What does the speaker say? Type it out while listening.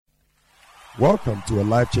Welcome to a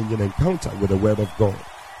life-changing encounter with the Word of God,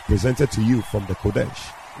 presented to you from the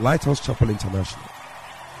Kodesh, Lighthouse Chapel International.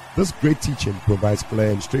 This great teaching provides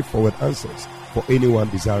clear and straightforward answers for anyone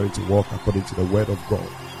desiring to walk according to the Word of God.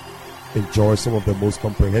 Enjoy some of the most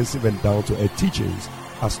comprehensive and down-to-earth teachings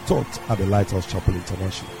as taught at the Lighthouse Chapel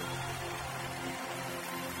International.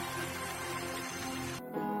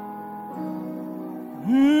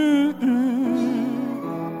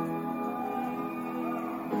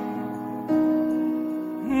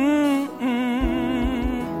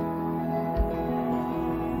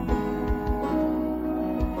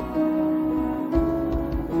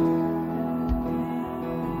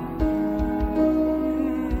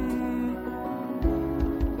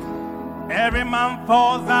 Every man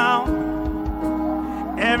falls down.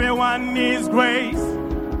 Everyone needs grace.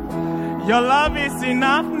 Your love is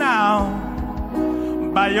enough now.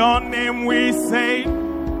 By your name we say,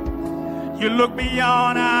 you look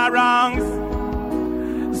beyond our wrongs.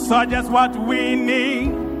 So just what we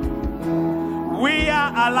need. We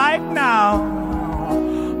are alive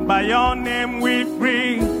now. By your name we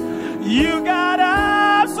free. You got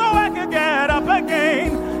up so I could get up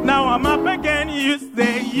again. Now I'm up again. You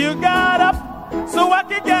say you got up so I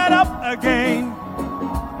could get up again.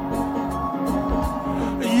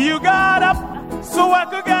 You got up so I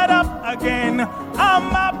could get up again. I'm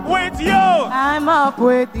up with you. I'm up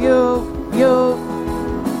with you, you.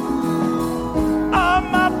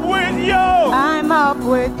 I'm up with you. I'm up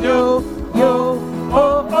with you, you.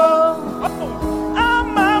 Oh, oh. Oh.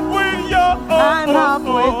 I'm up with you. Oh, I'm up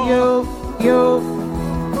with you, you.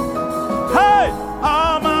 Hey,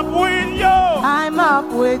 I'm up with you. I'm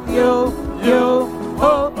up with you, you.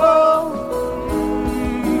 Oh, oh.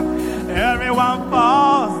 Everyone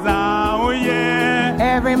falls down, yeah.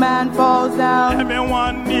 Every man falls down.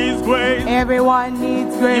 Everyone needs grace. Everyone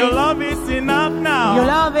needs grace. Your love is enough now. Your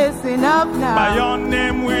love is enough now. By your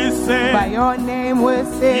name we say. By your name we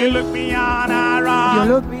say. You look beyond our wrongs.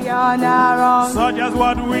 You look beyond our wrongs. So just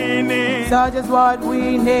what we need. So just what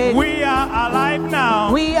we need. We are alive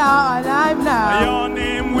now. We are alive now. By your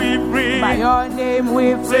name we free. By your name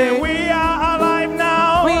we free. Say we are alive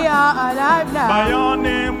now. We are alive now. By your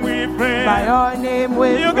name we free. By your name we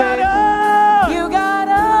You free. got up. You got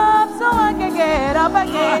up so I can get up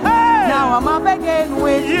again. Hey. Now I'm up again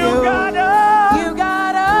with you. You got up. You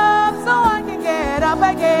got up so I can get up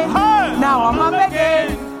again. Hey. Now I'm up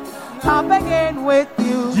again. Up again with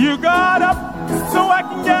you. You got up so I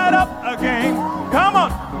can get up again. Come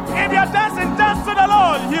on. If you're dancing, dance to the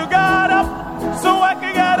Lord. You got up so I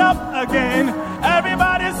can get up again.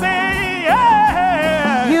 Everybody say,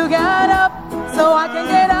 yeah. You got up so I can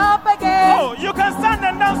get up again. Oh, you can stand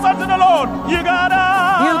and dance unto the Lord. You got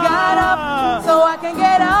up. You got up so I can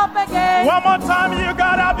get up again. One more time. You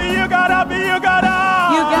got up. You got up. You got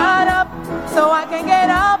up. You got up so I can get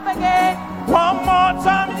up again. One more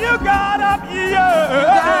time. You got up. Yeah. You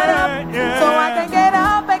got up Yeah. so I can get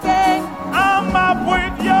up again. I'm up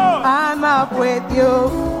with you. I'm up with you,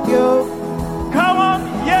 you. Come on,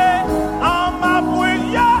 yeah. I'm up with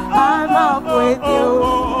you. I'm up with you,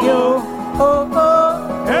 you. Oh,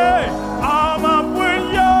 oh. Hey, I'm up with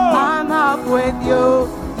you. I'm up with you,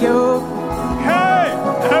 you. Hey,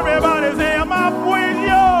 everybody say I'm up with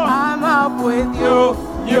you. I'm up with you,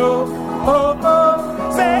 you. Oh,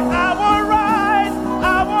 oh. Say I will rise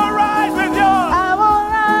with you. I will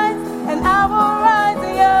rise and I will rise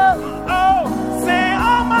with you. Oh, say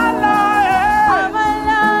I'm alive. I'm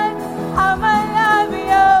alive, I'm alive with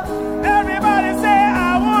you. Everybody say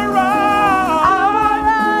I will rise. I will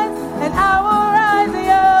rise and I will rise with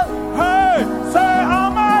you. Hey, say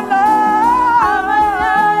I'm alive. I'm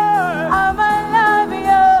alive, I'm alive with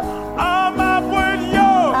you. I'm up with you.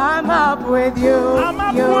 I'm up with you, I'm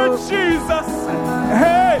up you. with Jesus.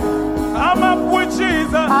 Hey, I'm up with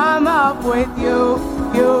Jesus. I'm up with you,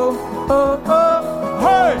 you. Oh, oh.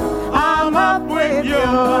 Hey, I'm up with you, you.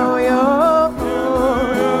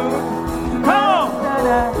 Come on.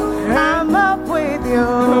 I'm up with you,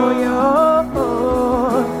 you.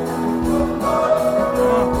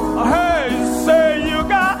 Hey, say you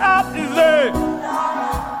got up, is it?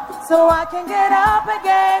 So I can get up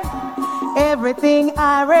again. Everything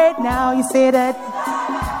I read now, you say that.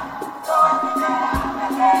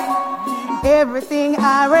 Everything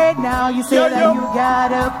I read now, you say that you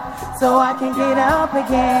got up, so I can get up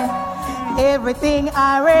again. Everything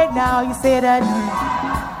I read now, you say that.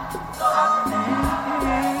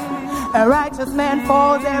 A righteous man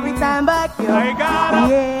falls every time, but you, I got up,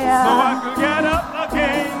 yeah. so I could get up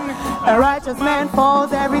again. A righteous man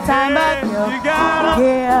falls every time, but you, got up,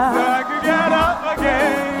 yeah. so I could get up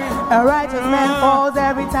again. A righteous man falls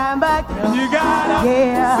every time, but You got up,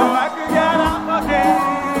 yeah. so I could get up.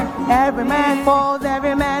 Every man falls,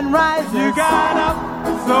 every man rises. You got up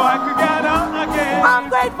so I could get up again.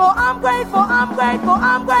 I'm grateful, I'm grateful, I'm grateful,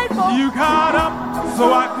 I'm grateful. You got up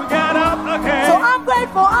so I could get up again. So I'm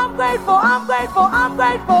grateful, I'm grateful, I'm grateful, I'm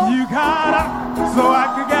grateful. You got up so I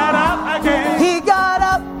could get up again. He got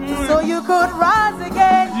up so you could rise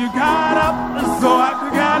again. You got up so I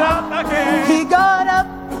could get up again. He got up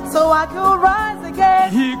so I could rise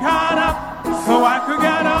again. He got up so I could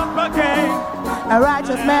get up again. A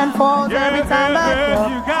righteous man falls every time back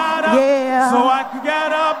up. You got up so I could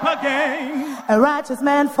get up again. A righteous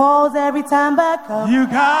man falls every time back up. You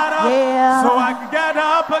got up so I could get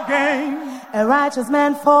up again. A righteous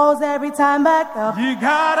man falls every time back up. You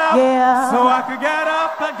got up so I could get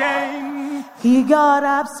up again. He got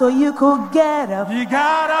up so you could get up. He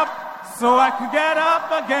got up so I could get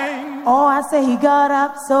up again. Oh, I say he got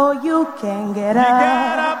up so you can get up. He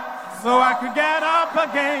got up so I could get up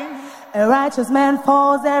again. A righteous man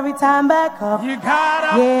falls every time back up. You got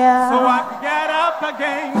up so I could get up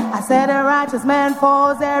again. I said a righteous man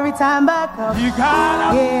falls every time back up. You got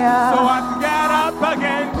up so I could get up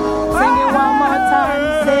again. Sing it one more time.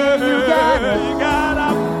 Say you got up. You got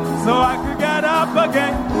up so I could get up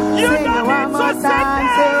again. You Sing it one more time.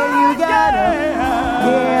 Say you got up.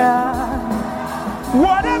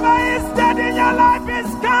 Whatever is dead in your life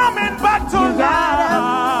is coming back to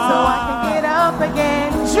life. So I can get up again.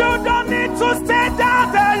 You don't need to stay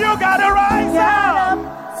down there. You gotta rise up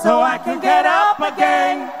so I can get up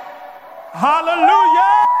again.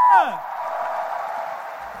 Hallelujah.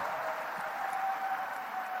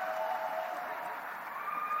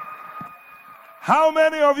 How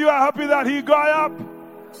many of you are happy that he got up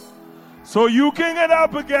so you can get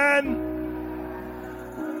up again?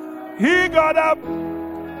 He got up.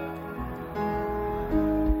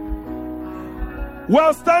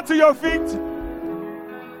 Well, stand to your feet.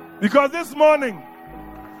 Because this morning,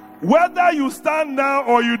 whether you stand now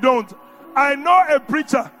or you don't, I know a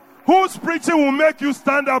preacher whose preaching will make you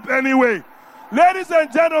stand up anyway. Ladies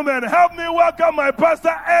and gentlemen, help me welcome my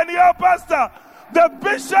pastor and your pastor, the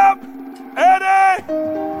Bishop Eddie.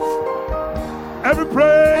 Every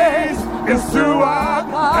praise is to our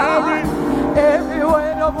God. Every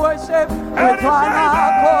word of worship with one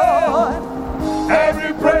accord.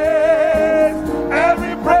 Every praise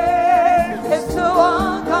is to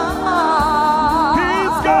our God.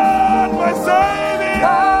 He's God, my Savior.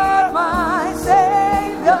 God, my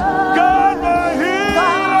Savior. God, my healer.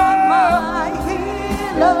 God, my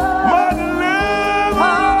healer. My deliverer.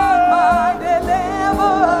 My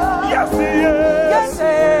deliverer. Yes, He is. Yes, He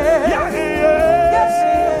is. Yes, He is. Yes,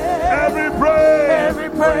 He is. Every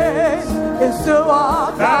praise is to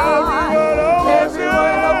our God. Every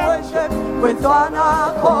word of worship with one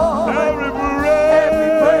accord. Every praise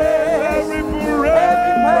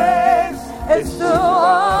is to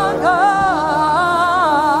our God.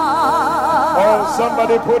 Oh,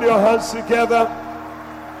 somebody put your hands together.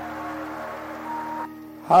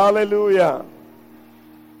 Hallelujah.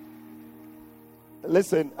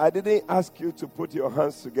 Listen, I didn't ask you to put your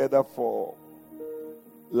hands together for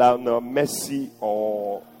Lionel Messi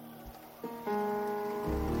or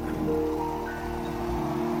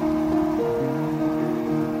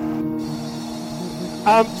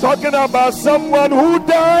I'm talking about someone who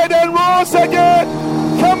died and rose again.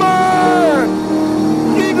 Come on!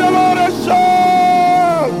 Give the Lord a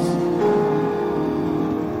shout!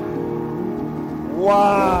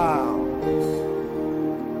 Wow!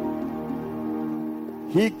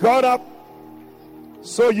 He got up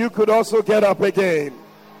so you could also get up again.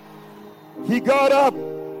 He got up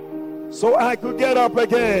so I could get up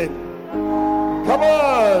again. Come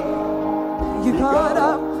on! You got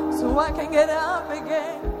up so I can get up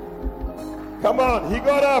again. Come on, he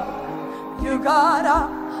got up. You got up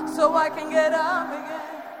so I can get up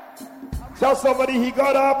again. Tell somebody he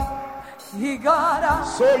got up. He got up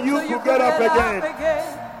so you could get up again.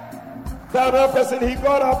 Tell another person he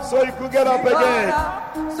got up so you could get up again.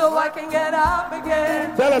 Up so I can get up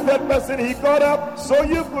again. Tell a third person he got up so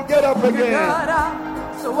you could get up again. You got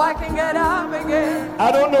up so I can get up again.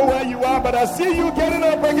 I don't know where you are, but I see you getting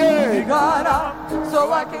up again. You got up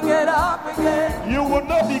so I can get up again. You will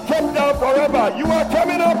not be kept down forever. You are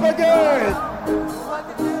coming up again. So I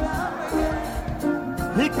can get up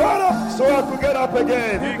again. He got up so I could get up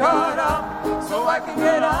again. He got up so I can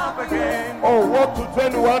get up again. Oh, walk to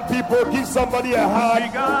 21 people. Give somebody a hug. He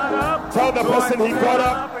got up. Tell the person he got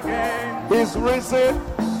up. Again. He's risen.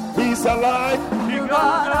 He's alive. You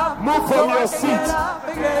got up. Move from your seat.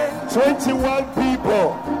 21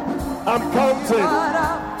 people. I'm counting.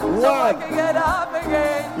 So I can get up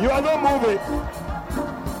again. You are not moving.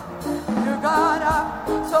 You got got up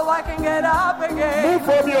so I can get up again. Move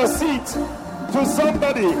from your seat to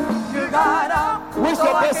somebody. You got up Who's so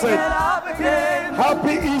the I person? can get up again.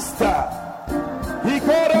 Happy Easter. He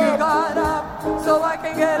got You up. got up so I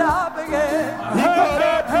can get up again. He got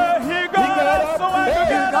up. He got up so I can You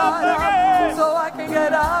get up got again. up so I can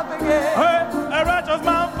get up again. Hey, a righteous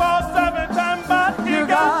man falls 7 times, but You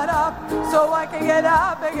got up so I can get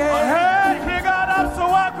up again. Hey, he got up so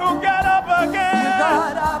I could get up again. You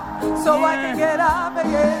got up so I can get up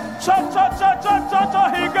again.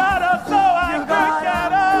 He got up so I You could got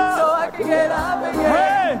get up up. so I can get up again.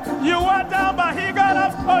 Hey, you were down, but he got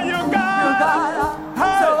up so you You got got up.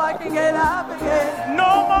 up so I can get up again. No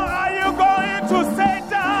more are you going to stay You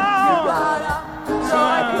down. got up so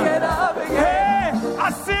I can get up again. Hey, I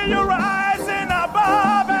see you rising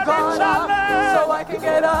above You every got up challenge. so I can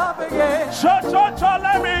get up again.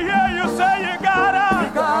 Let me hear you say you got You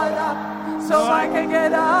up. got up so I can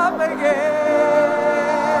get up again.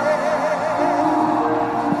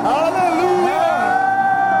 Hallelujah.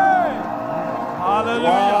 Hallelujah.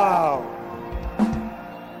 Wow.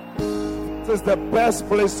 This is the best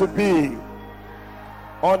place to be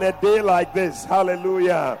on a day like this.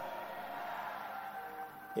 Hallelujah.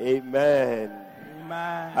 Amen.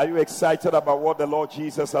 Amen. Are you excited about what the Lord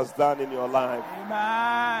Jesus has done in your life?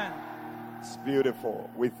 Amen. It's beautiful.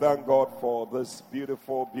 We thank God for this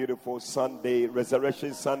beautiful, beautiful Sunday,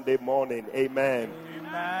 Resurrection Sunday morning. Amen.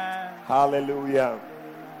 Amen. Hallelujah.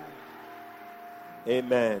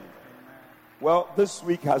 Amen. Well, this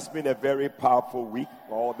week has been a very powerful week,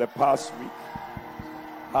 or the past week.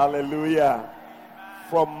 Hallelujah.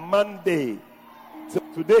 From Monday to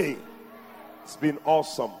today, it's been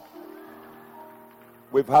awesome.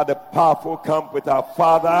 We've had a powerful camp with our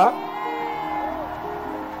Father.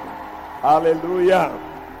 Hallelujah.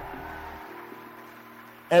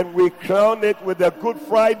 And we crown it with a Good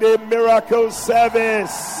Friday miracle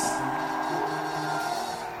service.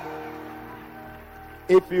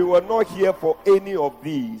 If you were not here for any of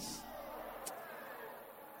these,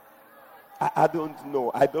 I don't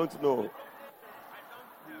know. I don't know.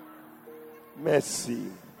 Mercy.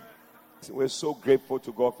 We're so grateful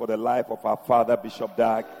to God for the life of our father, Bishop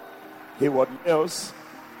Dag Hayward Mills.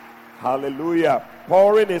 Hallelujah.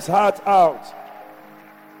 Pouring his heart out.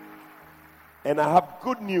 And I have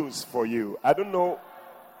good news for you. I don't know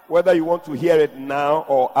whether you want to hear it now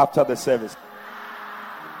or after the service.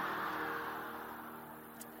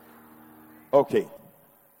 Okay.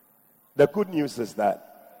 The good news is that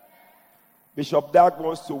Bishop Dag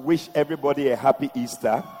wants to wish everybody a happy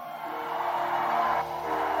Easter.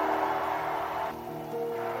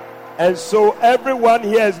 And so everyone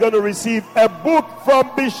here is going to receive a book from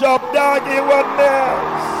Bishop Dag Hayward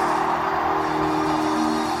Mills.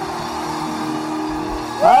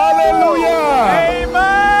 Hallelujah.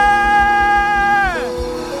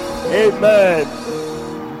 Amen. Amen.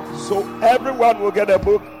 So everyone will get a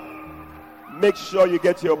book. Make sure you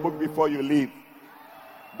get your book before you leave.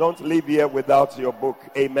 Don't leave here without your book.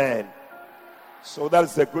 Amen. So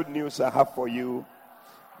that's the good news I have for you.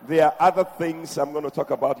 There are other things I'm going to talk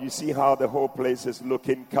about. You see how the whole place is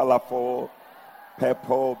looking colorful,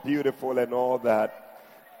 purple, beautiful, and all that.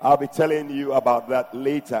 I'll be telling you about that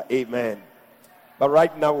later. Amen. But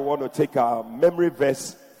right now we want to take our memory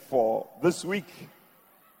verse for this week.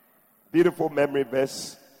 Beautiful memory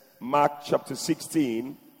verse. Mark chapter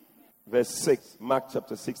 16, verse 6. Mark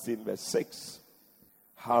chapter 16, verse 6.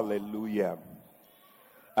 Hallelujah.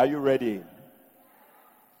 Are you ready?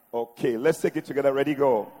 Okay, let's take it together. Ready,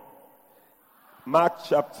 go. Mark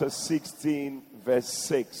chapter 16, verse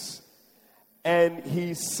 6. And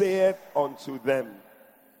he said unto them,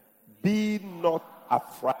 Be not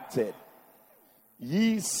affrighted.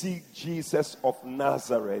 Ye seek Jesus of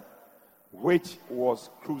Nazareth, which was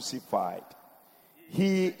crucified.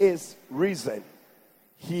 He is risen.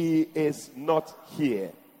 He is not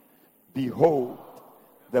here. Behold,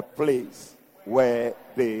 the place where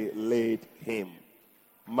they laid him.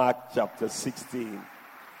 Mark chapter 16,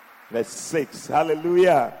 verse 6.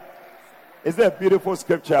 Hallelujah. Is that a beautiful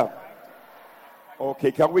scripture?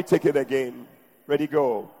 Okay, can we take it again? Ready,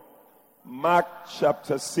 go. Mark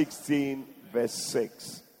chapter 16, verse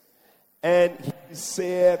 6. And he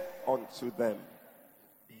said unto them,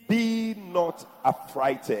 Be not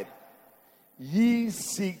affrighted. Ye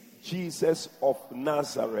seek Jesus of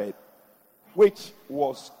Nazareth, which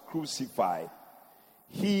was crucified.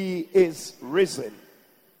 He is risen.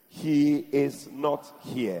 He is not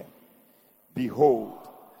here. Behold,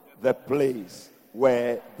 the place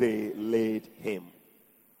where they laid him.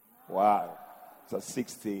 Wow. So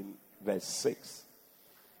 16, verse 6.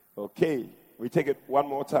 Okay, we take it one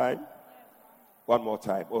more time. One more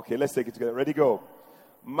time. Okay, let's take it together. Ready, go.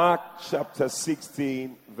 Mark chapter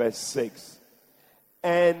 16, verse 6.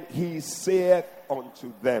 And he saith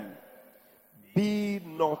unto them, be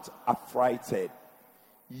not affrighted.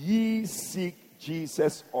 Ye seek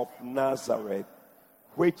Jesus of Nazareth,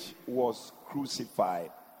 which was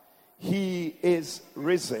crucified. He is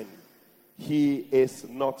risen. He is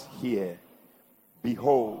not here.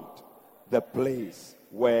 Behold, the place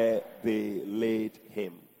where they laid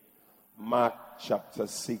him. Mark chapter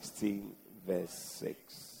 16, verse 6.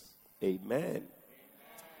 Amen.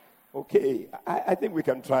 Okay, I think we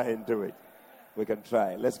can try and do it. We can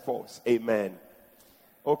try. Let's pause. Amen.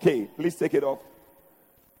 Okay, please take it off.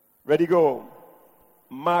 Ready, go.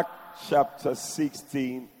 Mark chapter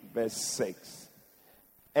 16, verse 6.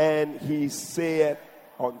 And he saith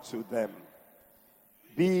unto them,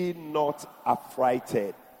 be not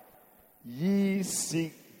affrighted. Ye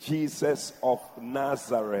seek Jesus of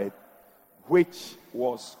Nazareth, which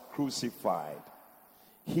was crucified.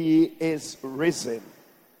 He is risen.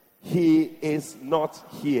 He is not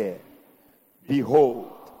here.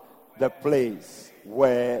 Behold, the place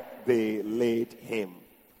where they laid him.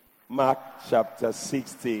 Mark chapter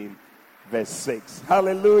 16, verse 6.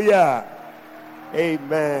 Hallelujah.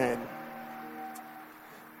 Amen.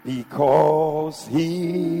 Because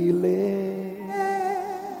he lives,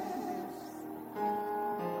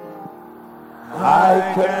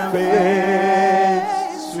 I can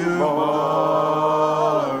face tomorrow.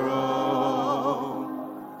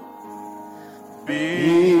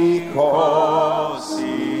 Because he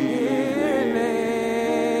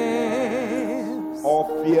lives,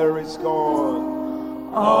 all fear is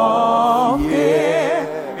gone. All fear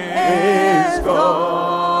is gone.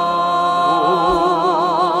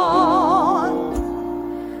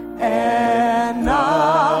 And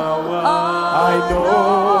now I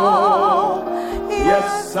know,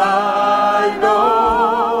 yes I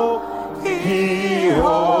know, he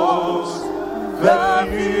holds the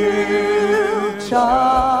future.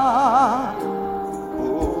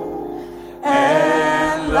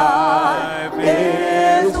 And life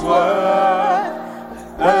is worth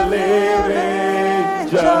the living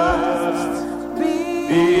just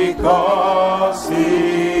because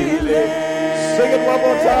he lives. Sing it one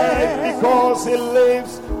more time. Because he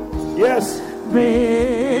lives. Yes.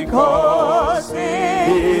 Because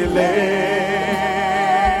he lives.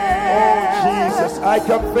 Oh Jesus, I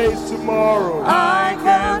can face tomorrow. I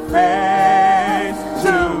can face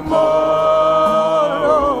tomorrow.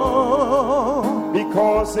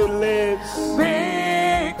 Because he lives.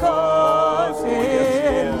 Because he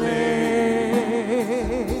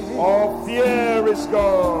lives. All fear is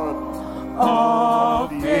gone. All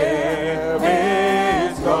fear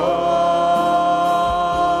is gone.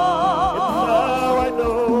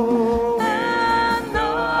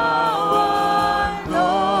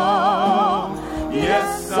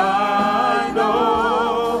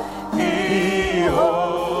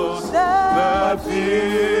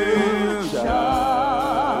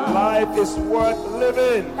 Is worth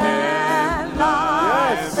living, and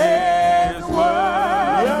life is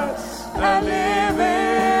worth the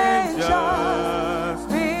living just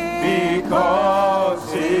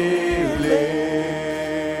because he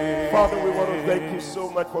lives. Father, we want to thank you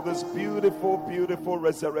so much for this beautiful, beautiful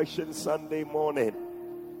Resurrection Sunday morning.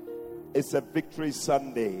 It's a victory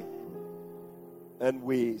Sunday, and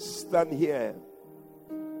we stand here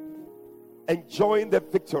enjoying the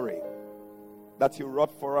victory that you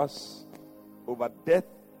wrought for us over death,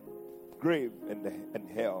 grave, and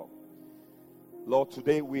hell. Lord,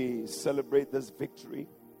 today we celebrate this victory.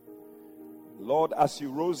 Lord, as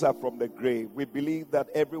you rose up from the grave, we believe that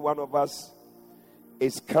every one of us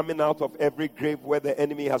is coming out of every grave where the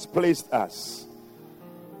enemy has placed us.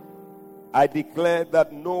 I declare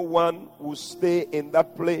that no one will stay in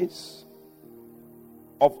that place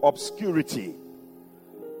of obscurity.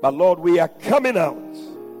 But Lord, we are coming out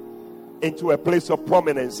into a place of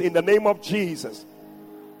prominence in the name of Jesus.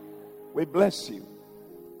 We bless you.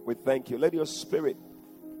 We thank you. Let your spirit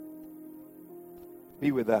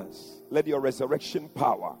be with us. Let your resurrection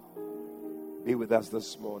power be with us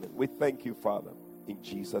this morning. We thank you, Father, in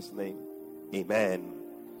Jesus' name. Amen.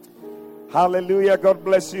 Hallelujah. God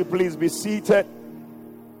bless you. Please be seated.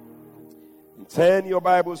 And turn your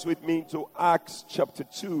Bibles with me to Acts chapter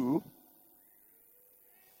 2.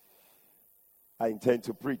 I intend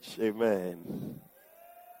to preach. Amen.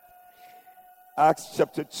 Acts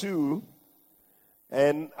chapter 2.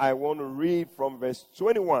 And I want to read from verse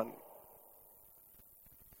 21.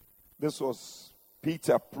 This was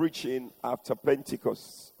Peter preaching after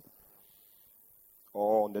Pentecost,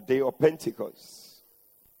 or on the day of Pentecost.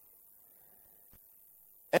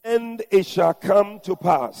 And it shall come to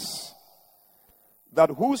pass that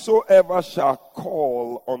whosoever shall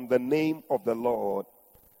call on the name of the Lord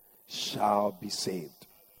shall be saved.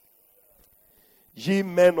 Ye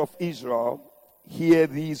men of Israel, hear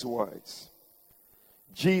these words.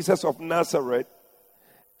 Jesus of Nazareth,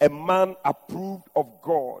 a man approved of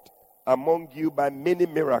God among you by many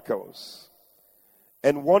miracles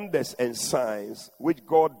and wonders and signs which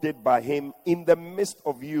God did by him in the midst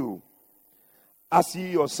of you, as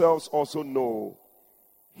ye yourselves also know,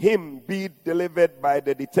 him be delivered by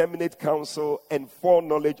the determinate counsel and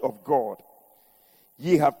foreknowledge of God,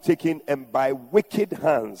 ye have taken and by wicked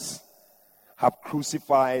hands have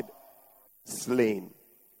crucified, slain,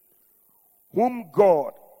 whom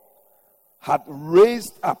God had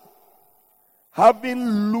raised up,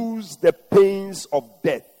 having loosed the pains of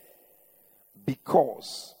death,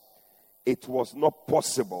 because it was not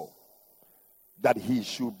possible that he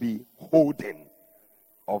should be holding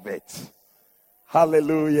of it.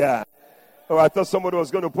 Hallelujah. Oh, I thought somebody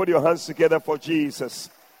was going to put your hands together for Jesus.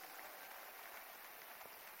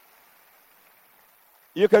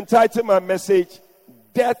 You can title my message,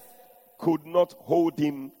 Death Could Not Hold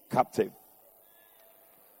Him Captive.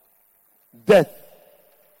 Death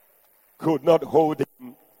could not hold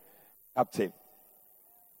him captive.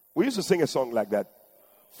 We used to sing a song like that.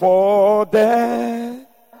 For death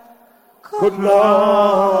could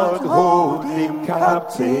not hold him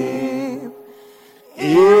captive,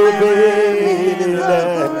 even in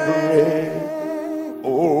the grave.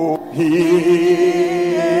 Oh,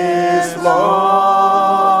 he is Lord.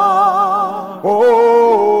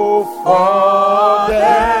 Oh, for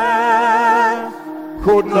death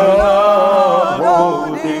could not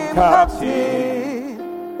hold him captive.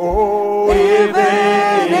 Oh,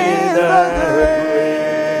 even in the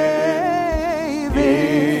grave,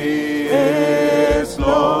 he is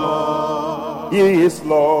Lord. He is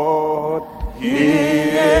Lord. He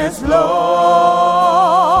is Lord.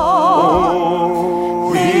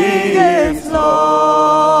 He is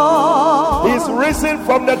Lord. He's risen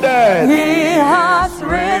from the dead. He has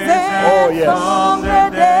risen from the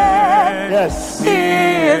dead. Yes. He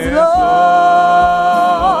is Lord.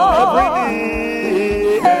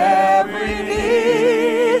 Every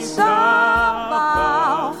knee shall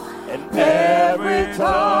bow, and every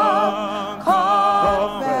tongue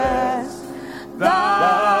confess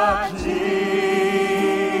that Jesus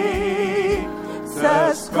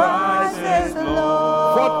Christ is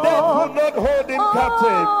Lord. For death could not hold him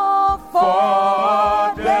captive.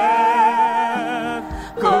 For death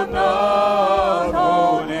could not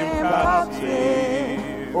hold him captive.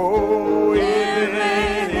 Oh,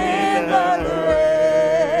 Even in the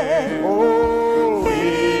grave, oh, he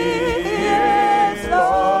is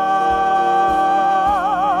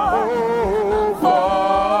Lord.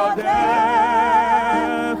 For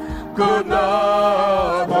death could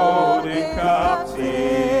not hold him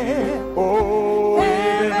captive. oh,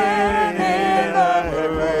 Even in the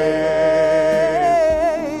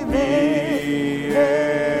grave, he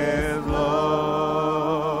is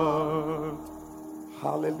Lord.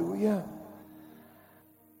 hallelujah.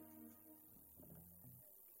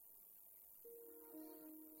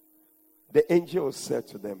 The angel said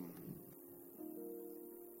to them,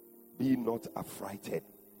 be not affrighted.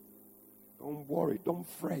 Don't worry, don't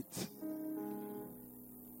fret.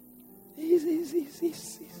 He's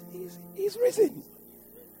risen.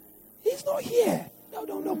 He's not here. No,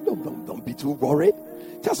 don't be too worried.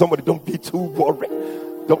 Tell somebody, don't be too worried.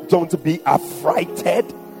 Don't be affrighted.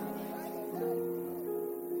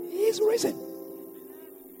 He's risen.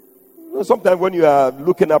 You know, sometimes when you are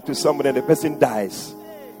looking up to somebody and the person dies,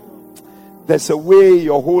 there's a way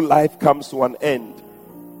your whole life comes to an end.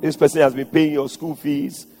 This person has been paying your school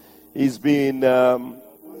fees. He's been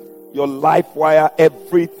your life wire,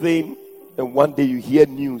 everything. And one day you hear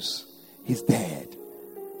news. He's dead.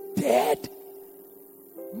 Dead?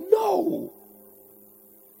 No.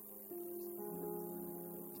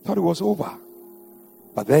 Thought it was over.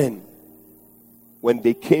 But then, when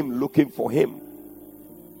they came looking for him,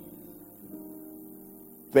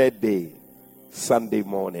 third day, Sunday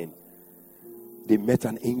morning, they met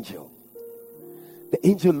an angel. The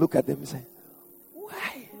angel looked at them and said,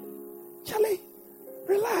 why? Charlie,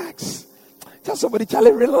 relax. Tell somebody,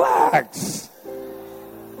 Charlie, relax.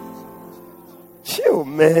 Chill,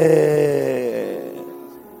 man.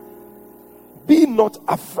 Be not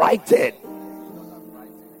affrighted.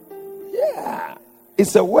 Yeah.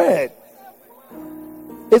 It's a word.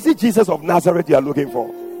 Is it Jesus of Nazareth you are looking for?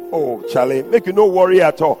 Oh, Charlie, make you no worry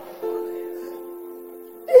at all.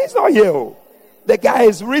 He's not here. The guy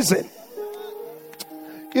is risen.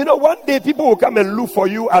 You know, one day people will come and look for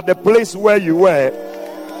you at the place where you were.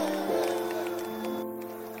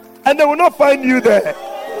 and they will not find you there.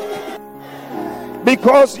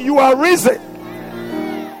 Because you are risen.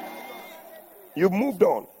 You moved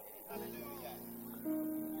on.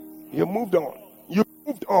 You moved on. You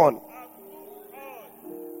moved on.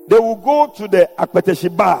 They will go to the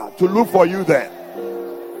Akpeteshi bar to look for you there.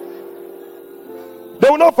 They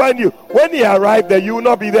will not find you. When he arrived there, you will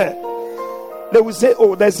not be there. They will say,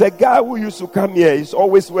 oh, there's a guy who used to come here. He's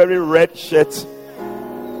always wearing red shirt.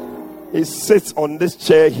 He sits on this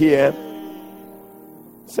chair here.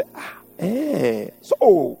 Say,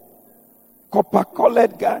 so,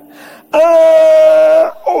 copper-colored guy.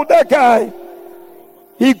 That guy.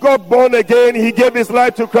 He got born again. He gave his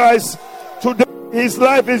life to Christ. Today, his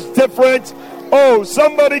life is different. Oh,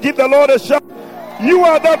 somebody give the Lord a shout. You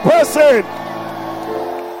are that person.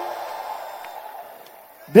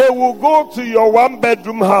 They will go to your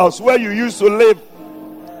one-bedroom house where you used to live.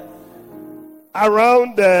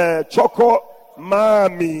 Around the Choco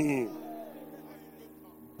Mami.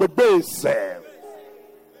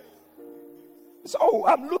 So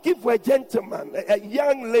I'm looking for a gentleman, a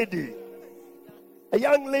young lady. A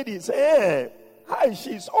young lady say, hey, hi,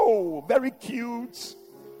 she's very cute.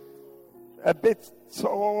 A bit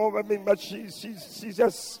tall, but she's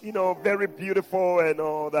just, very beautiful and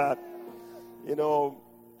all that.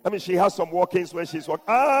 She has some walk-ins when she's walking.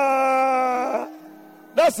 That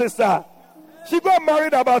sister, she got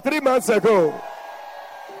married about 3 months ago.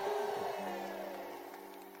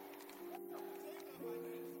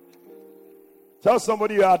 Tell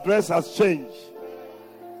somebody your address has changed.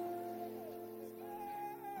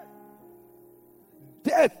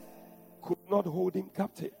 Death could not hold him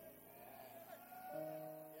captive.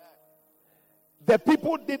 The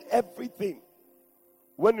people did everything.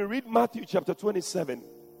 When you read Matthew chapter 27,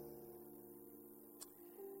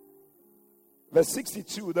 verse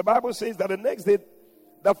 62, the Bible says that the next day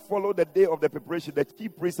that followed the day of the preparation, the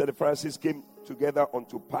chief priests and the Pharisees came together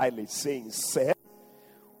unto Pilate, saying, Sir,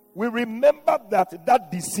 we remember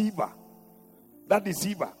that deceiver,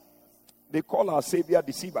 they call our Savior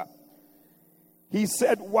deceiver. He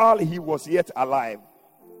said while he was yet alive,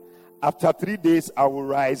 after 3 days I will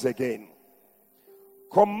rise again.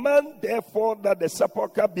 Command therefore that the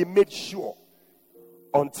sepulchre be made sure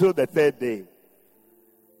until the 3rd day.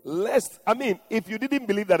 If you didn't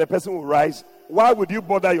believe that a person will rise, why would you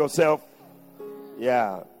bother yourself?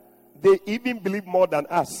 Yeah. They even believe more than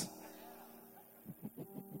us.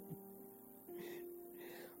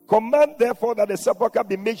 Command therefore that the sepulchre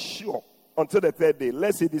be made sure until the 3rd day,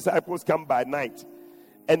 lest his disciples come by night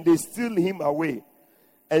and they steal him away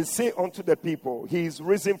and say unto the people, he is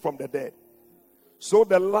risen from the dead. So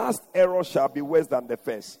the last error shall be worse than the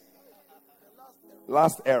first.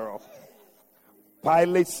 Last error.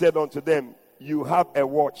 Pilate said unto them, you have a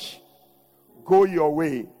watch. Go your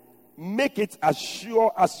way. Make it as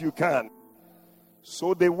sure as you can.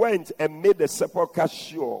 So they went and made the sepulchre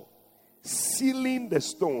sure, sealing the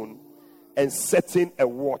stone and setting a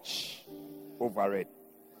watch over it.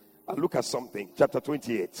 And look at something. Chapter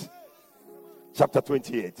 28. Chapter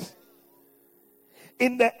 28.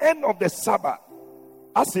 In the end of the Sabbath,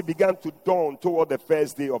 as it began to dawn toward the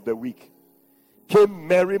first day of the week, came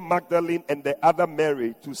Mary Magdalene and the other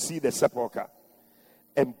Mary to see the sepulchre.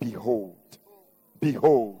 And behold,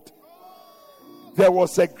 there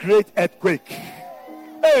was a great earthquake.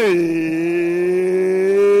 Hey!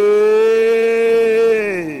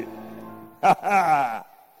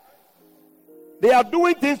 They are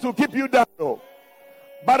doing things to keep you down.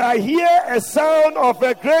 But I hear a sound of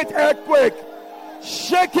a great earthquake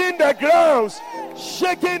shaking the grounds,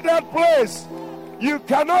 shaking that place. You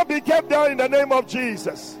cannot be kept down in the name of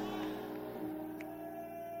Jesus.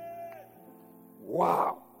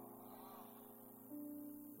 Wow.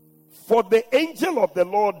 For the angel of the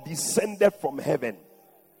Lord descended from heaven.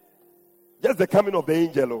 Just the coming of the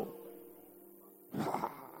angel.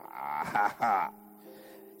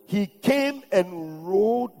 He came and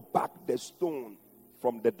rolled back the stone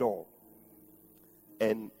from the door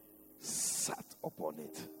and sat upon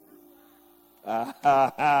it.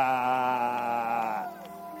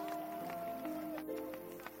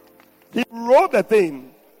 He rolled the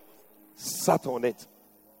thing, sat on it.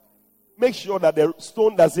 Make sure that the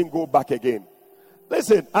stone doesn't go back again.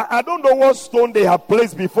 Listen, I don't know what stone they have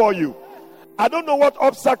placed before you. I don't know what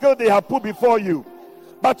obstacle they have put before you.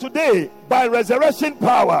 But today, by resurrection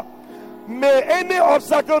power, may any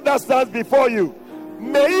obstacle that stands before you,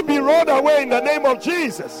 may it be rolled away in the name of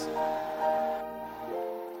Jesus.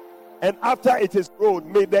 And after it is rolled,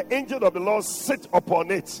 may the angel of the Lord sit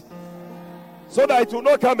upon it, so that it will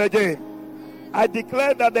not come again. I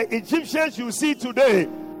declare that the Egyptians you see today,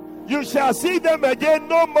 you shall see them again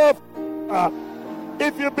no more.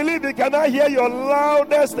 If you believe it, can I hear your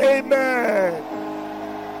loudest amen?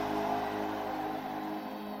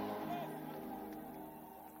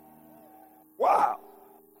 Wow.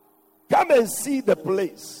 Come and see the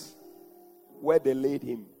place where they laid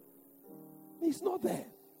him. He's not there.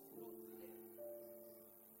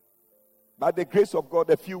 By the grace of God,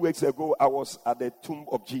 a few weeks ago, I was at the tomb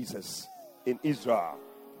of Jesus in Israel.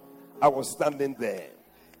 I was standing there.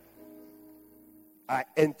 I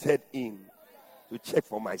entered in to check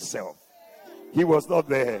for myself. He was not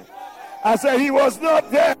there. I said, he was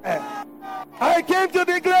not there. I came to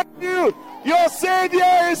declare to you, your Savior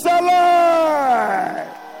is alive.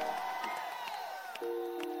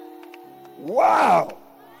 Wow.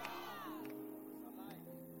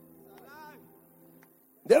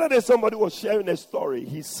 The other day, somebody was sharing a story.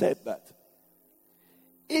 He said that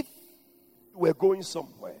if you were going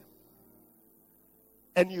somewhere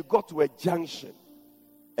and you got to a junction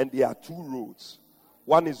and there are two roads,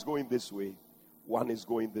 one is going this way, one is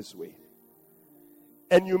going this way,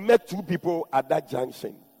 and you met two people at that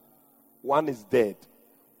junction, one is dead,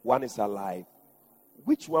 one is alive,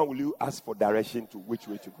 which one will you ask for direction to which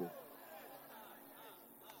way to go?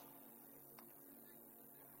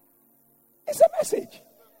 It's a message.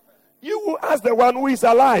 You will ask the one who is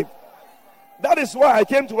alive. That is why I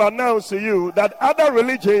came to announce to you that other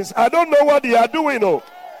religions, I don't know what they are doing. Oh.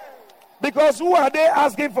 Because who are they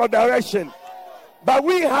asking for direction? But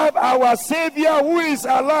we have our Savior who is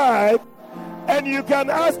alive, and you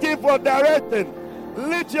can ask him for direction.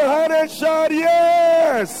 Lift your hand and shout,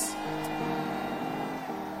 yes.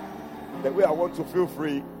 The way I want to feel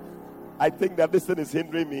free, I think that this thing is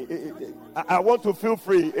hindering me. I want to feel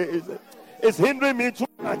free. It's hindering me too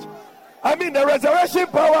much. I mean, the resurrection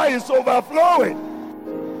power is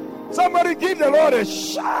overflowing. Somebody give the Lord a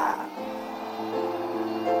shout.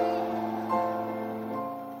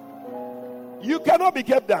 You cannot be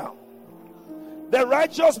kept down. The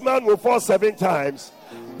righteous man will fall 7 times,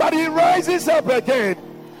 but he rises up again.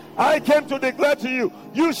 I came to declare to you,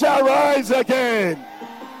 you shall rise again.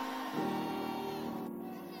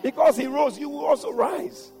 Because he rose, you will also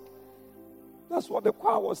rise. That's what the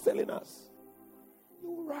choir was telling us.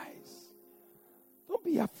 You will rise. Don't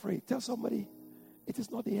be afraid. Tell somebody, it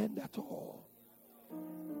is not the end at all.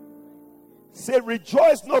 Say,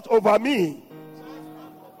 rejoice not over me,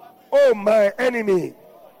 oh my enemy.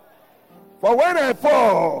 For when I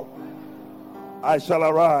fall, I shall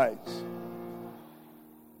arise.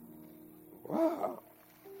 Wow.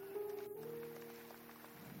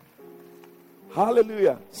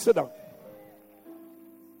 Hallelujah. Sit down.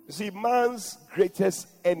 You see, man's greatest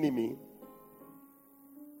enemy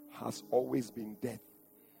has always been death.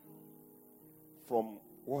 From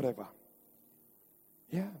whatever.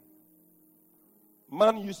 Yeah.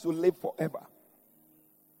 Man used to live forever.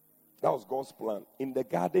 That was God's plan. In the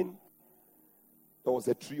garden, there was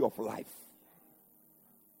a tree of life.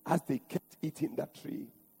 As they kept eating that tree,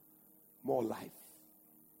 more life.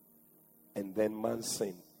 And then man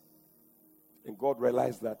sinned. And God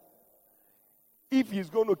realized that if he's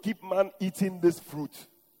going to keep man eating this fruit,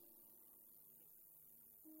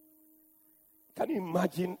 can you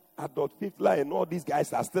imagine Adolf Hitler and all these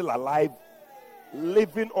guys are still alive,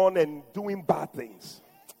 living on and doing bad things?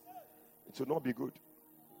 It should not be good.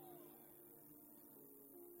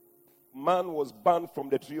 Man was banned from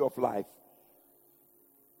the tree of life,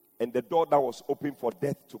 and the door that was open for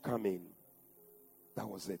death to come in, that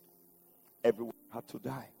was it. Everyone had to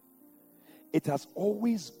die. It has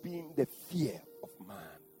always been the fear of man.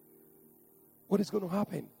 What is going to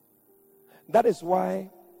happen? That is why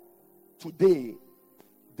today,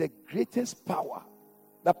 the greatest power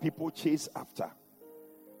that people chase after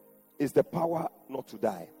is the power not to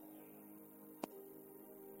die.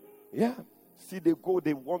 Yeah. See, they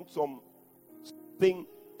want something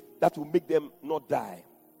that will make them not die.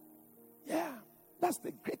 Yeah. That's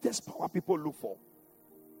the greatest power people look for.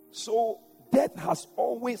 So, death has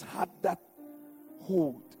always had that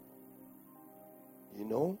hold. You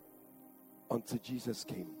know, until Jesus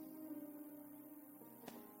came.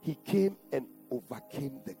 He came and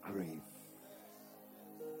overcame the grave.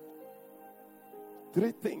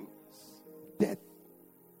 3 things: death,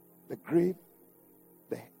 the grave,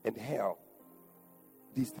 and hell.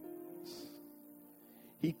 These things.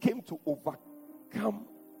 He came to overcome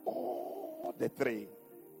all the 3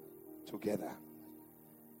 together.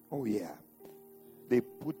 Oh yeah. They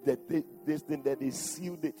put this thing there, they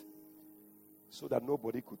sealed it so that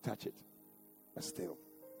nobody could touch it. But still.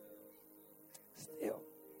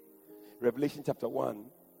 Revelation chapter 1.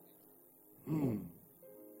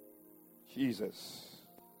 Jesus.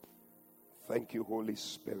 Thank you, Holy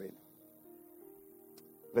Spirit.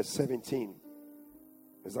 Verse 17.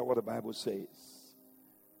 Is that what the Bible says?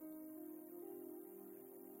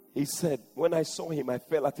 He said, when I saw him, I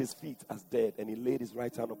fell at his feet as dead, and he laid his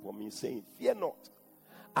right hand upon me, saying, fear not,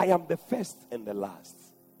 I am the first and the last.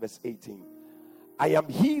 Verse 18. I am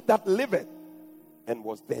he that liveth and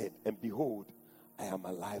was dead, and behold, I am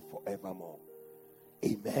alive forevermore.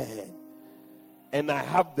 Amen. And I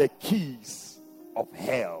have the keys of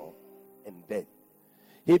hell and death.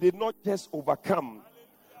 He did not just overcome,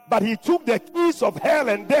 but he took the keys of hell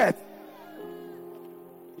and death.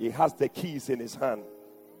 He has the keys in his hand.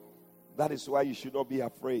 That is why you should not be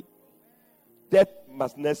afraid. Death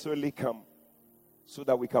must necessarily come so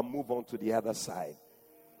that we can move on to the other side.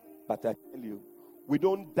 But I tell you, we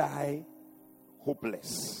don't die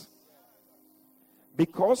hopeless.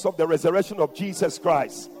 Because of the resurrection of Jesus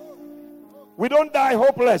Christ, we don't die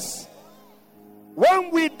hopeless.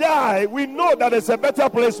 When we die, we know that there's a better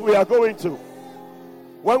place we are going to.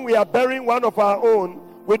 When we are burying one of our own,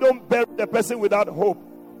 we don't bury the person without hope.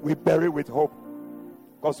 We bury with hope.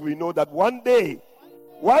 Because we know that one day,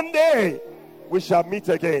 we shall meet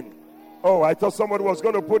again. Oh, I thought somebody was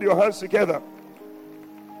going to put your hands together.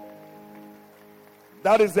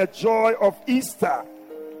 That is the joy of Easter.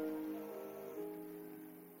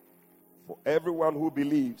 For everyone who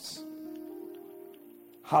believes.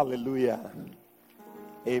 Hallelujah.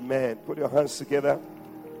 Amen. Put your hands together.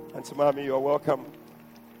 And to mommy, you're welcome.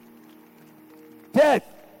 Death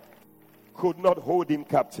could not hold him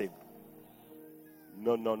captive.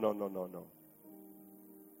 No.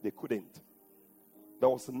 They couldn't. There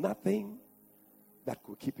was nothing that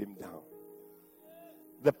could keep him down.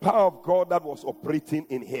 The power of God that was operating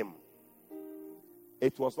in him,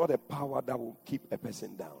 it was not a power that will keep a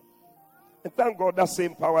person down. And thank God that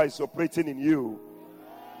same power is operating in you.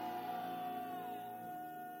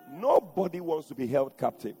 Nobody wants to be held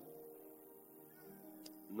captive.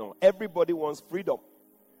 No, everybody wants freedom.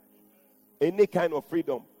 Any kind of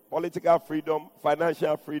freedom. Political freedom,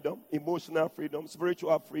 financial freedom, emotional freedom,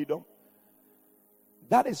 spiritual freedom.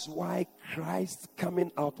 That is why Christ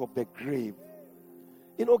coming out of the grave,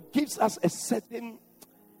 gives us a certain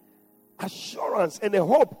assurance and a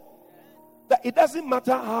hope that it doesn't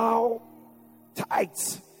matter how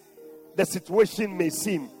tight the situation may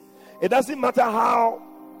seem. It doesn't matter how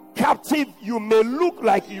captive you may look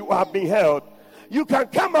like you have been held. You can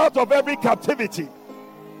come out of every captivity.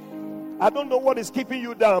 I don't know what is keeping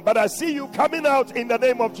you down, but I see you coming out in the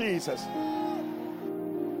name of Jesus.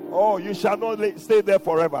 Oh, you shall not stay there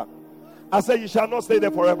forever. I say you shall not stay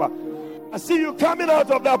there forever. I see you coming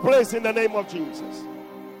out of that place in the name of Jesus.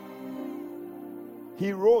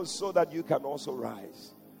 He rose so that you can also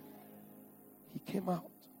rise. He came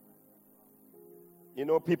out.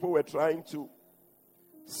 People were trying to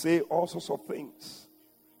say all sorts of things.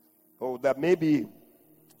 Oh, that maybe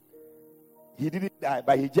he didn't die,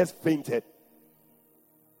 but he just fainted.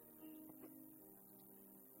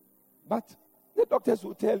 But the doctors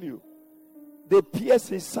will tell you, they pierced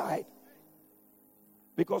his side.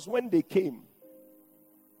 Because when they came,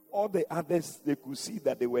 all the others, they could see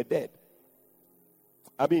that they were dead.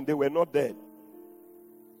 I mean, they were not dead.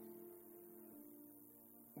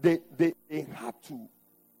 They had to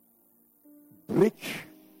break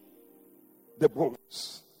the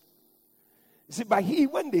bones. You see, but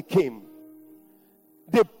when they came,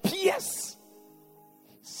 they pierced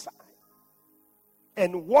his side.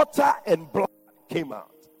 And water and blood came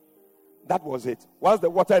out. That was it. Once the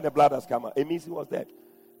water and the blood has come out, it means he was dead.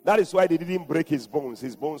 That is why they didn't break his bones.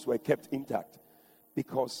 His bones were kept intact.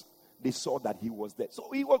 Because they saw that he was dead. So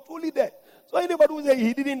he was fully dead. So anybody who say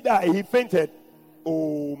he didn't die, he fainted.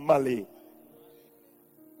 Oh, Mali.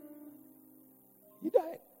 He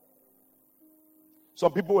died.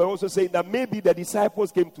 Some people were also saying that maybe the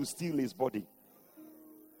disciples came to steal his body.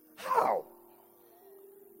 How?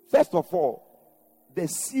 First of all, the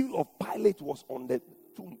seal of Pilate was on the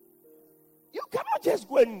tomb. You cannot just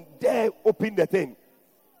go and there open the thing.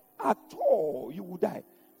 At all, you would die.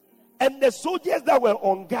 And the soldiers that were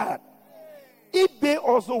on guard, if they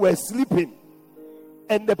also were sleeping,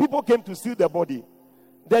 and the people came to steal the body,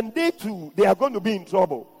 then they too, they are going to be in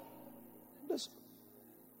trouble.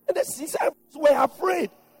 And the disciples were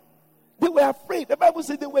afraid. They were afraid. The Bible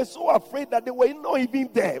says they were so afraid that they were not even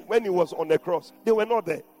there when he was on the cross. They were not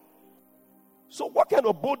there. So what kind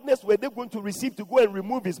of boldness were they going to receive to go and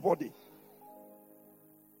remove his body?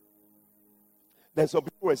 Then some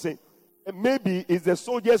people were saying, maybe it's the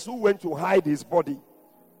soldiers who went to hide his body.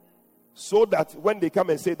 So that when they come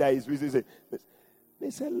and say that he's risen, they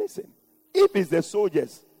said, listen, if it's the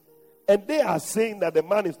soldiers and they are saying that the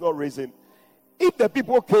man is not risen, if the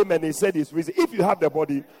people came and they said he's risen, if you have the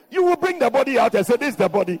body, you will bring the body out and say, this is the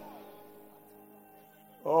body.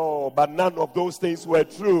 Oh, but none of those things were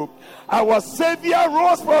true. Our Savior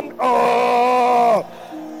rose from. Oh,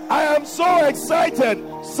 I am so excited.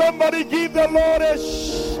 Somebody give the Lord a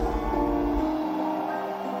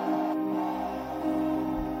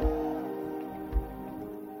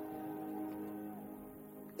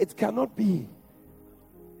It cannot be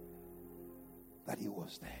that he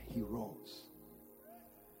was there. He rose.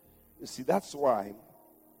 You see, that's why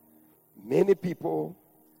many people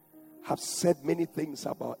have said many things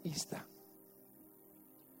about Easter.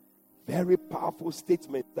 Very powerful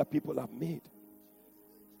statements that people have made.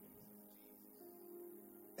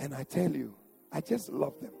 And I tell you, I just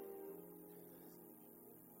love them.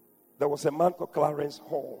 There was a man called Clarence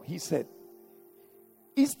Hall. He said,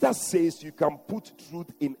 Easter says you can put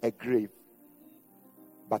truth in a grave,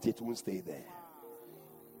 but it won't stay there.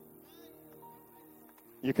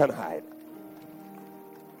 You can hide.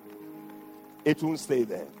 It won't stay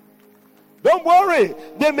there. Don't worry.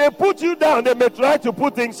 They may put you down. They may try to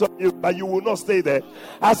put things on you, but you will not stay there.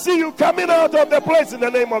 I see you coming out of the place in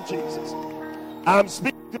the name of Jesus. I'm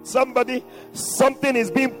speaking to somebody. Something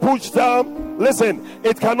is being pushed down. Listen,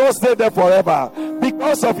 it cannot stay there forever.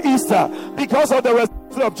 Because of Easter, because of the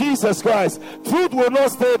resurrection of Jesus Christ, truth will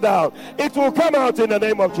not stay down. It will come out in the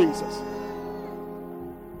name of Jesus.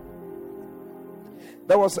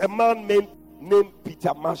 There was a man named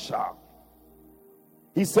Peter Marshall.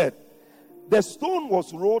 He said, the stone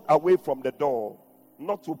was rolled away from the door,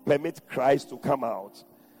 not to permit Christ to come out,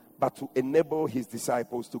 but to enable his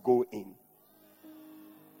disciples to go in.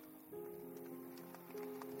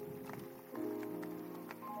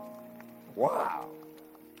 Wow.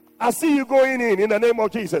 I see you going in the name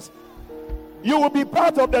of Jesus. You will be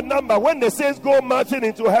part of the number. When the saints go marching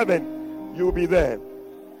into heaven, you will be there.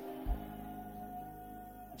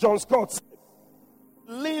 John Scott said,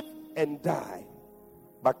 live and die,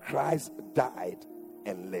 but Christ died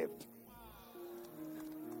and lived.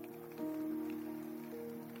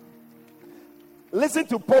 Listen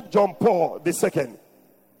to Pope John Paul II.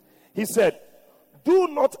 He said, do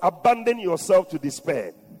not abandon yourself to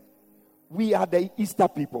despair. We are the Easter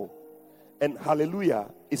people, and hallelujah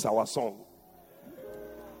is our song.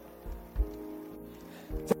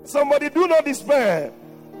 Tell somebody, do not despair.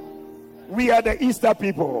 We are the Easter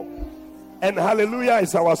people, and hallelujah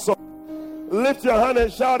is our song. Lift your hand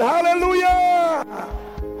and shout, hallelujah!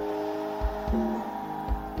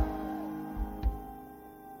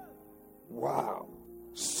 Wow.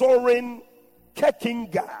 Soren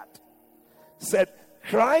Kierkegaard said,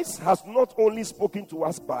 Christ has not only spoken to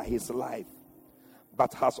us by his life,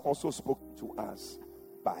 but has also spoken to us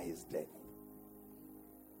by his death.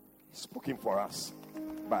 He's spoken for us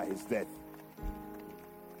by his death.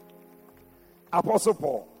 Apostle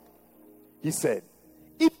Paul, he said,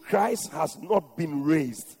 if Christ has not been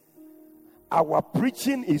raised, our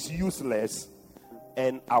preaching is useless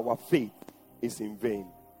and our faith is in vain.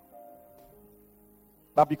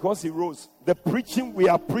 But because he rose, the preaching we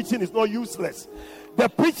are preaching is not useless. The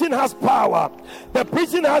preaching has power. The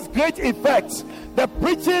preaching has great effects. The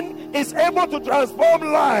preaching is able to transform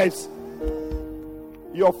lives.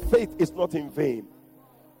 Your faith is not in vain.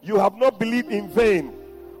 You have not believed in vain.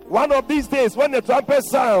 One of these days, when the trumpet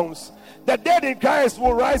sounds, the dead in Christ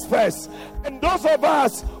will rise first. And those of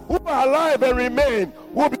us who are alive and remain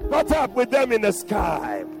will be caught up with them in the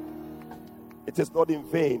sky. It is not in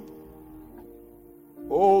vain.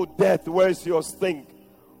 Oh, death, where's your sting?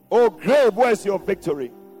 Oh, grave, where's your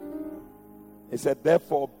victory? He said,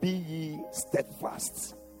 therefore, be ye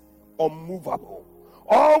steadfast, unmovable,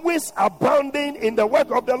 always abounding in the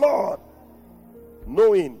work of the Lord,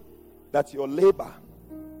 knowing that your labor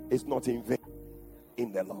is not in vain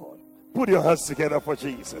in the Lord. Put your hands together for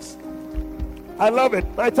Jesus. I love it.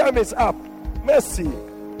 My time is up. Mercy.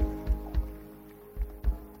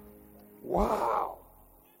 Wow.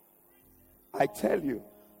 I tell you.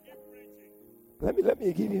 Let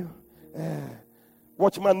me give you.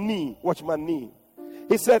 Watchman Nee.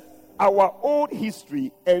 He said, our old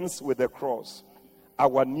history ends with the cross.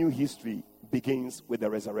 Our new history begins with the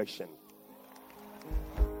resurrection.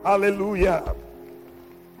 Hallelujah.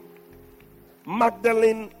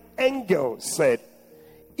 Magdalene Engel said,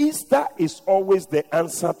 Easter is always the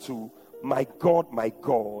answer to, my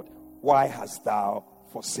God, why hast thou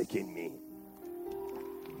forsaken me?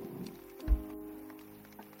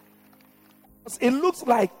 It looks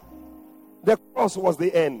like the cross was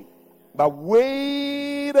the end. But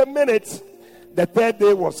wait a minute. The third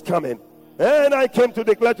day was coming. And I came to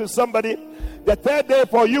declare to somebody, the third day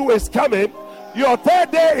for you is coming. Your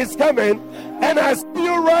third day is coming. And I see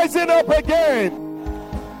you rising up again.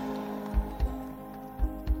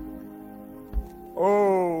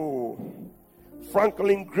 Oh,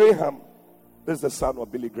 Franklin Graham, this is the son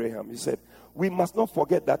of Billy Graham, he said, we must not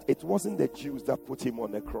forget that it wasn't the Jews that put him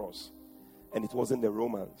on the cross, and it wasn't the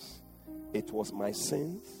Romans. It was my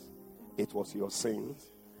sins, it was your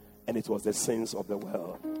sins, and it was the sins of the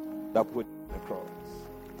world that put him on the cross.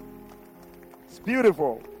 It's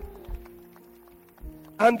beautiful.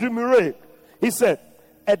 Andrew Murray, he said,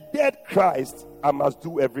 a dead Christ I must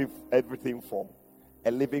do everything for.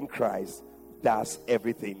 A living Christ does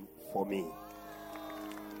everything for me.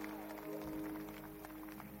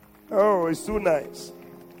 Oh, it's too nice.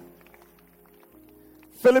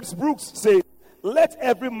 Phillips Brooks says, let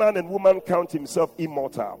every man and woman count himself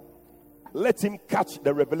immortal. Let him catch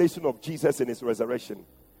the revelation of Jesus in his resurrection.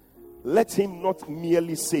 Let him not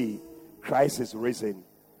merely say, Christ is risen,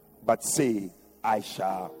 but say, I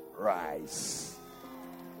shall rise.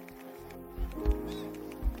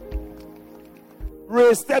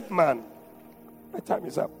 Ray Stedman, my time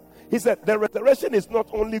is up. He said, the resurrection is not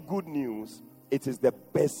only good news, it is the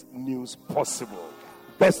best news possible.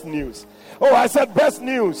 Best news. Oh, I said best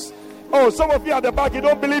news. Oh, some of you at the back, you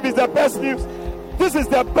don't believe it's the best news. This is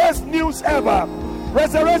the best news ever.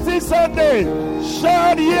 Resurrection Sunday.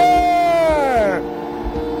 Shout yeah!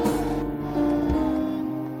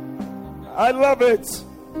 I love it.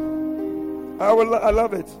 I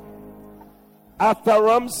love it. Arthur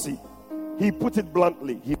Ramsey, he put it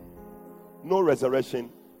bluntly. No resurrection,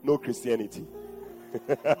 no Christianity.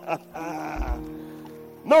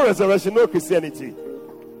 No resurrection, no Christianity.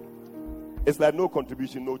 It's like no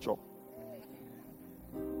contribution, no chop.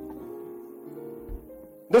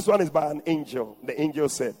 This one is by an angel. The angel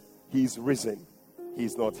said, he's risen.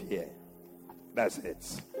 He's not here. That's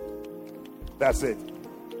it. That's it.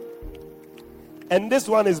 And this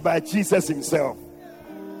one is by Jesus himself.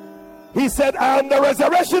 He said, I am the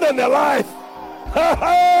resurrection and the life.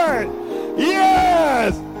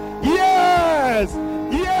 Yes! Yes!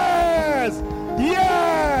 Yes!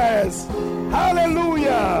 Yes!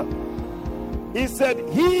 Hallelujah! He said,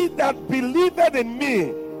 he that believeth in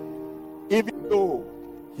me, even though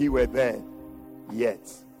he were dead, yet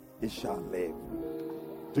he shall live.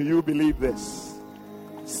 Do you believe this?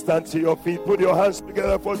 Stand to your feet. Put your hands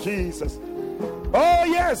together for Jesus. Oh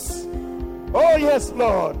yes. Oh yes,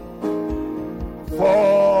 Lord.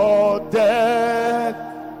 For death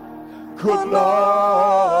could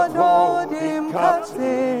not hold him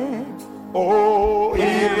captive. Oh,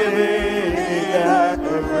 even in the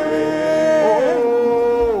grave.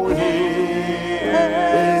 Oh, he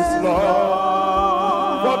is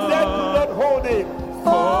Lord. For death could not hold him.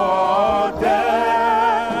 For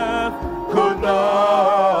death could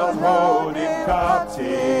not hold him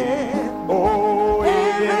captive. Oh,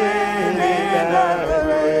 even in the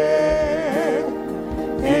grave,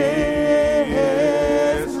 he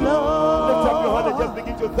is Lord. Lift up your hand and just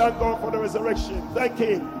begin to thank God for the resurrection. Thank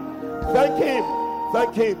him. Thank him.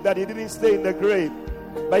 Thank him that he didn't stay in the grave,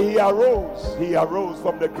 but he arose. He arose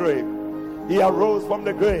from the grave. He arose from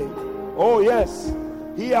the grave. Oh yes,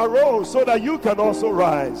 he arose so that you can also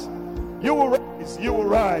rise. You will rise. You will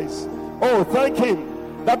rise. Oh, thank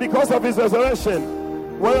him that because of his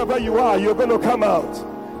resurrection, wherever you are, you're going to come out.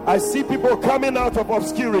 I see people coming out of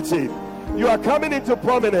obscurity. You are coming into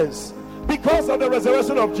prominence because of the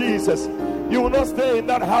resurrection of Jesus. You will not stay in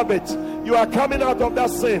that habit. You are coming out of that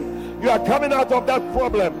sin. You are coming out of that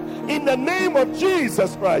problem. In the name of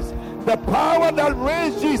Jesus Christ, the power that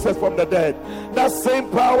raised Jesus from the dead, that same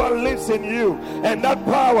power lives in you, and that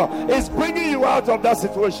power is bringing you out of that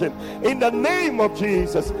situation. In the name of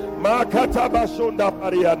Jesus.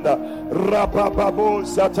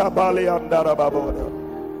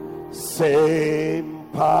 Same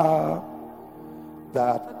power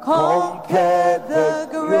that conquered the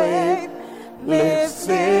grave lives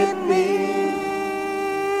in me.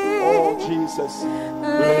 Oh Jesus,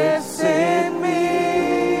 lives in me.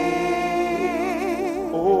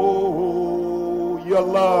 Oh, your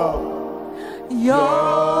love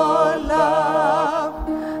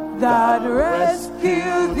that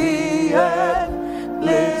rescued the earth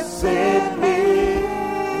lives in me.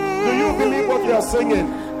 Do you believe what you are singing?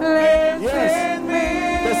 Lives Yes. in me.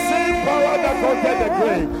 The same power that conquered the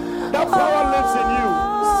grave, that power lives in you.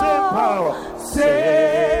 Same power.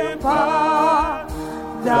 Same power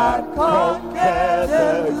that conquered the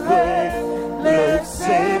grave lives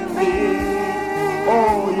in me.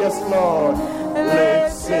 Oh yes, Lord,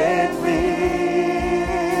 lives in me.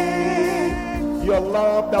 Your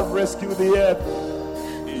love that rescued the earth.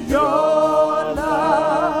 Your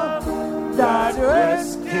love that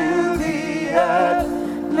rescued the earth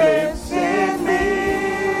lives in me.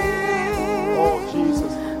 Oh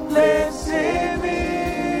Jesus, Lives in me.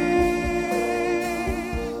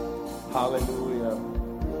 hallelujah.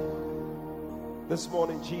 This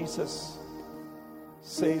morning, Jesus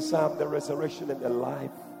says, I'm the resurrection and the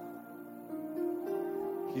life.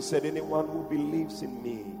 He said, anyone who believes in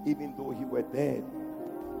me, even though he were dead,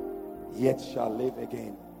 yet shall live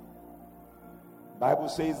again. Bible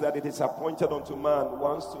says that it is appointed unto man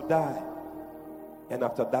once to die, and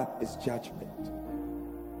after that is judgment.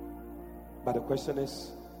 But the question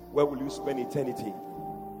is, where will you spend eternity?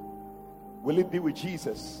 Will it be with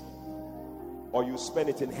Jesus, or you spend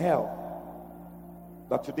it in hell?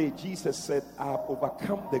 But today Jesus said, I have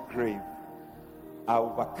overcome the grave, I have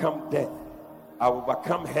overcome death, I have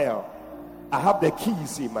overcome hell. I have the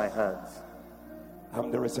keys in my hands.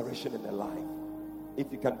 I'm the resurrection and the life.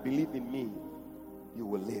 If you can believe in me, you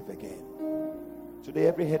will live again. Today,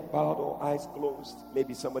 every head bowed or eyes closed.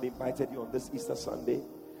 Maybe somebody invited you on this Easter Sunday.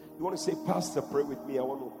 You want to say, Pastor, pray with me. I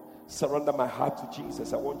want to surrender my heart to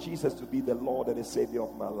Jesus. I want Jesus to be the Lord and the Savior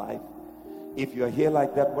of my life. If you're here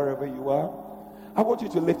like that, wherever you are, I want you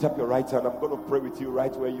to lift up your right hand. I'm going to pray with you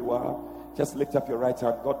right where you are. Just lift up your right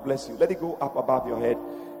hand. God bless you. Let it go up above your head.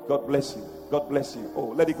 God bless you. God bless you. Oh,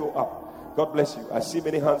 let it go up. God bless you. I see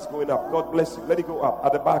many hands going up. God bless you. Let it go up.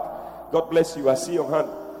 At the back. God bless you. I see your hand.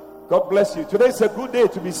 God bless you. Today is a good day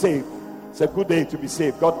to be saved. It's a good day to be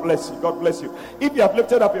saved. God bless you. God bless you. If you have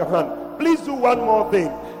lifted up your hand, please do one more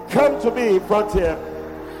thing. Come to me in front here.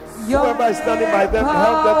 Whoever is standing by them,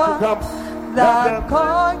 help them to come. That come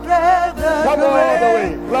all the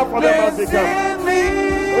way. Clap for them as they come.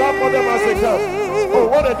 Clap for them as they come. Oh,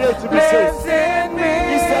 what a day to be saved.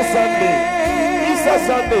 Easter Sunday. Easter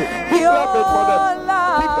Sunday. Keep clapping for them.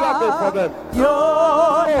 Keep clapping for them.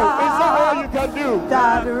 Oh, is that all you can do?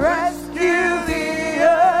 That rescue the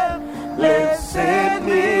earth. Listen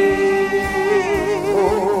me.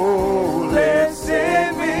 Oh,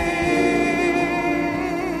 Listen me.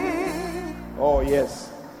 Oh, yes.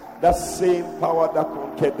 That same power that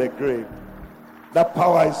conquered the grave, that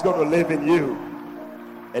power is going to live in you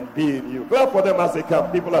and be in you. Clap for them as they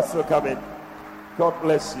come. People are still coming. God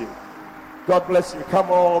bless you. God bless you.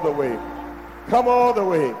 Come all the way. Come all the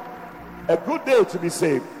way. A good day to be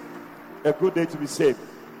saved. A good day to be saved.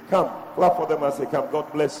 Come. Clap for them as they come.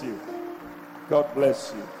 God bless you. God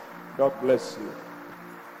bless you. God bless you.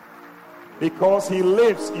 Because he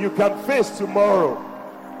lives, you can face tomorrow.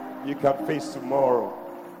 You can face tomorrow.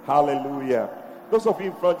 Hallelujah. Those of you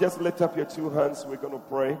in front, just lift up your two hands. We're going to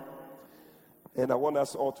pray. And I want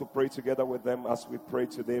us all to pray together with them as we pray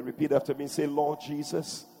today. Repeat after me. Say, Lord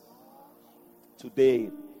Jesus, today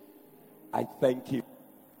I thank you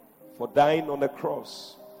for dying on the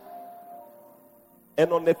cross.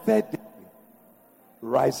 And on the third day,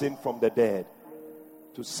 rising from the dead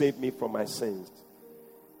to save me from my sins.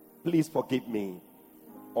 Please forgive me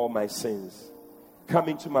all my sins. Come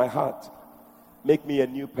into my heart. Make me a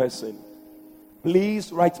new person.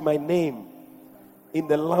 Please write my name in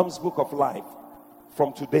the Lamb's Book of Life.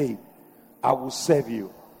 From today, I will serve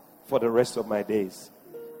you for the rest of my days.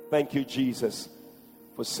 Thank you, Jesus,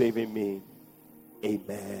 for saving me.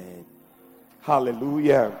 Amen.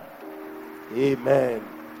 Hallelujah. Amen.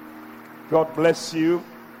 God bless you.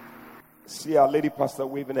 See our lady pastor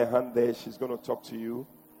waving her hand there. She's going to talk to you.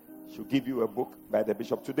 She'll give you a book by the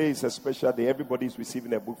bishop. Today is a special day. Everybody's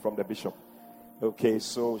receiving a book from the bishop. Okay,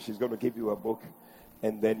 so she's going to give you a book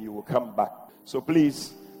and then you will come back. So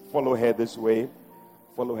please follow her this way.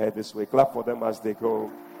 Follow her this way. Clap for them as they go.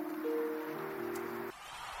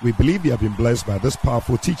 We believe you have been blessed by this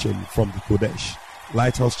powerful teaching from the Kodesh,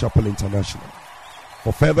 Lighthouse Chapel International.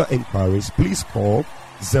 For further inquiries, please call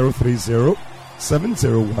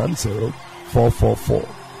 030-7010-444.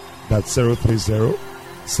 That's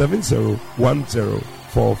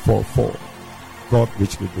 030-7010-444. God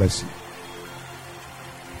richly bless you.